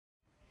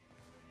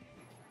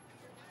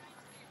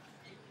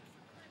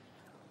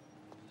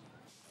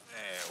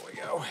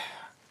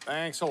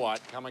Thanks a lot.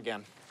 Come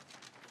again.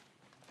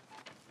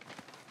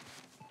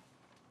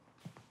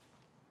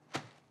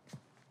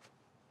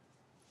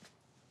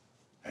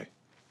 Hey.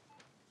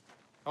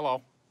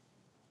 Hello.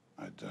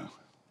 I'd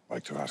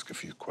like to ask a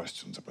few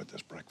questions about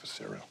this breakfast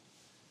cereal.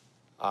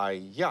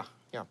 Yeah.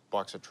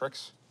 Box of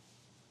Trix.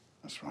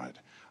 That's right.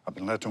 I've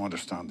been led to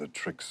understand that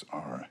Trix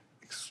are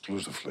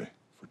exclusively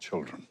for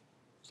children.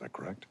 Is that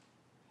correct?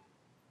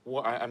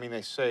 Well, I mean,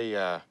 they say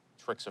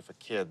Trix are for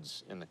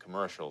kids in the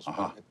commercials.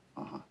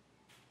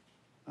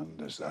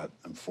 And is that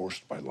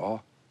enforced by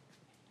law?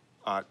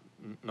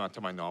 Not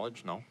to my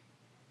knowledge, no.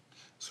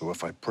 So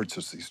if I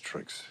purchase these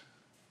Trix,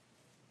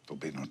 there'll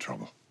be no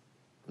trouble?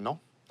 No,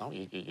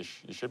 you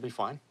should be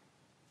fine.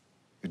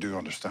 You do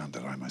understand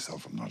that I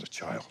myself am not a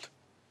child?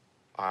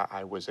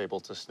 I was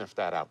able to sniff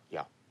that out,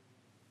 yeah.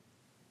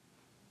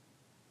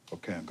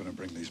 Okay, I'm going to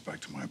bring these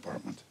back to my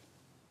apartment.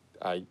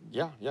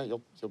 Yeah,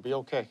 you'll be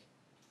okay.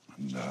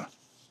 And I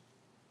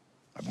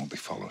won't be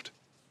followed.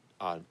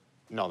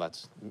 No,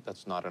 that's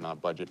not in our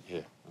budget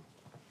here.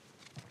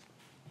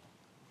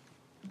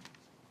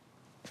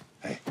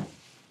 Hey,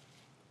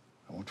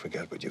 I won't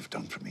forget what you've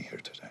done for me here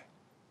today.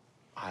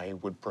 I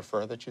would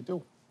prefer that you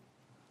do.